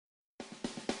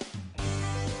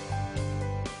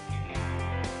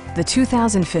the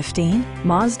 2015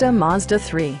 Mazda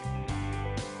Mazda3.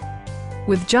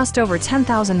 With just over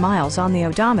 10,000 miles on the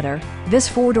odometer, this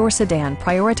four-door sedan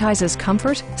prioritizes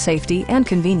comfort, safety, and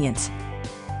convenience.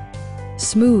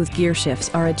 Smooth gear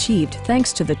shifts are achieved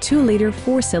thanks to the 2-liter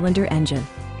 4-cylinder engine.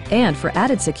 And for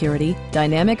added security,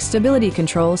 dynamic stability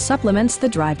control supplements the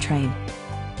drivetrain.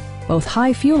 Both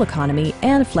high fuel economy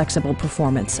and flexible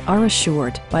performance are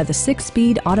assured by the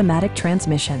 6-speed automatic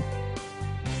transmission.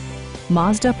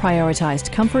 Mazda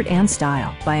prioritized comfort and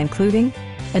style by including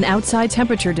an outside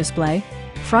temperature display,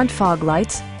 front fog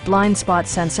lights, blind spot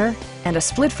sensor, and a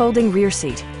split folding rear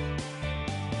seat.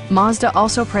 Mazda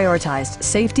also prioritized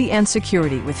safety and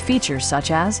security with features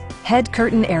such as head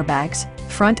curtain airbags,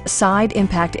 front side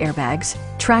impact airbags,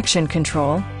 traction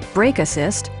control, brake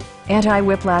assist,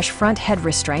 anti-whiplash front head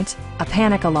restraints, a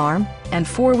panic alarm, and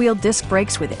 4-wheel disc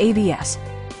brakes with ABS.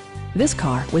 This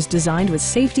car was designed with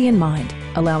safety in mind,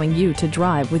 allowing you to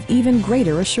drive with even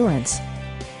greater assurance.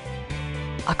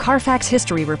 A Carfax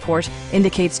history report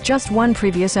indicates just one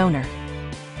previous owner.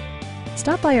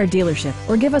 Stop by our dealership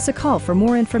or give us a call for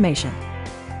more information.